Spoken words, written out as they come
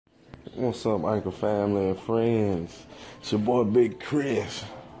What's up, Anchor family and friends? It's your boy Big Chris.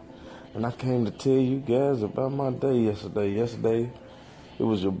 And I came to tell you guys about my day yesterday. Yesterday, it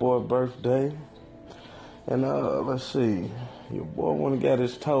was your boy's birthday. And let's see, your boy went and got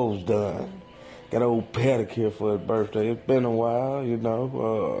his toes done. Got an old pedicure for his birthday. It's been a while, you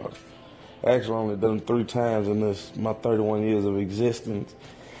know. Actually only done 3 times in my 31 years of existence.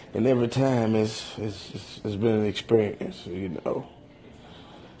 And every time it's been an experience, you know.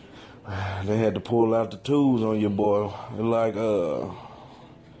 They had to pull out the tools on your boy. Like,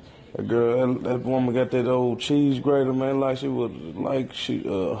 that girl, that woman got that old cheese grater, man, like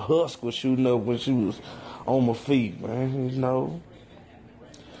husk was shooting up when she was on my feet, man, you know.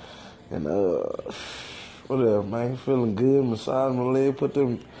 And, whatever, man, feeling good, massaging my leg, put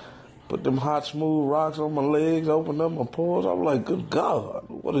them hot, smooth rocks on my legs, opened up my pores. I was like, good God,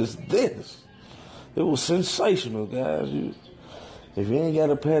 what is this? It was sensational, guys. If you ain't got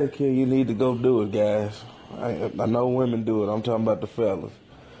a pedicure, you need to go do it, guys. I know women do it. I'm talking about the fellas.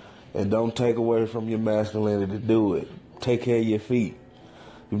 And don't take away from your masculinity to do it. Take care of your feet.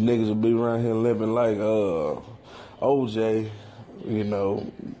 You niggas will be around here living like OJ, you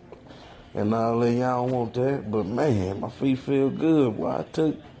know. And all that, y'all don't want that. But man, my feet feel good. Why I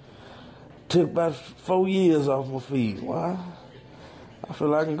took about 4 years off my feet. Why? I feel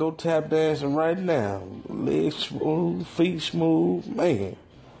like I can go tap dancing right now. Legs smooth, feet smooth. Man,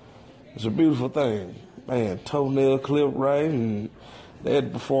 it's a beautiful thing. Man, toenail clipped right, and they had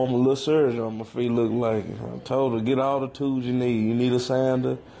to perform a little surgery on my feet, look like. I told her, get all the tools you need. You need a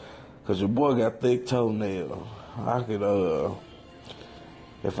sander, because your boy got thick toenails. I could,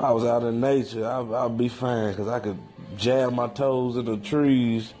 if I was out in nature, I'd be fine, because I could jab my toes in the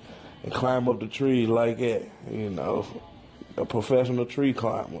trees and climb up the trees like that, you know. A professional tree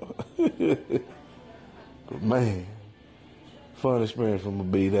climber. Man, fun experience from a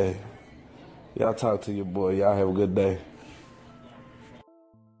Bday. Y'all talk to your boy. Y'all have a good day.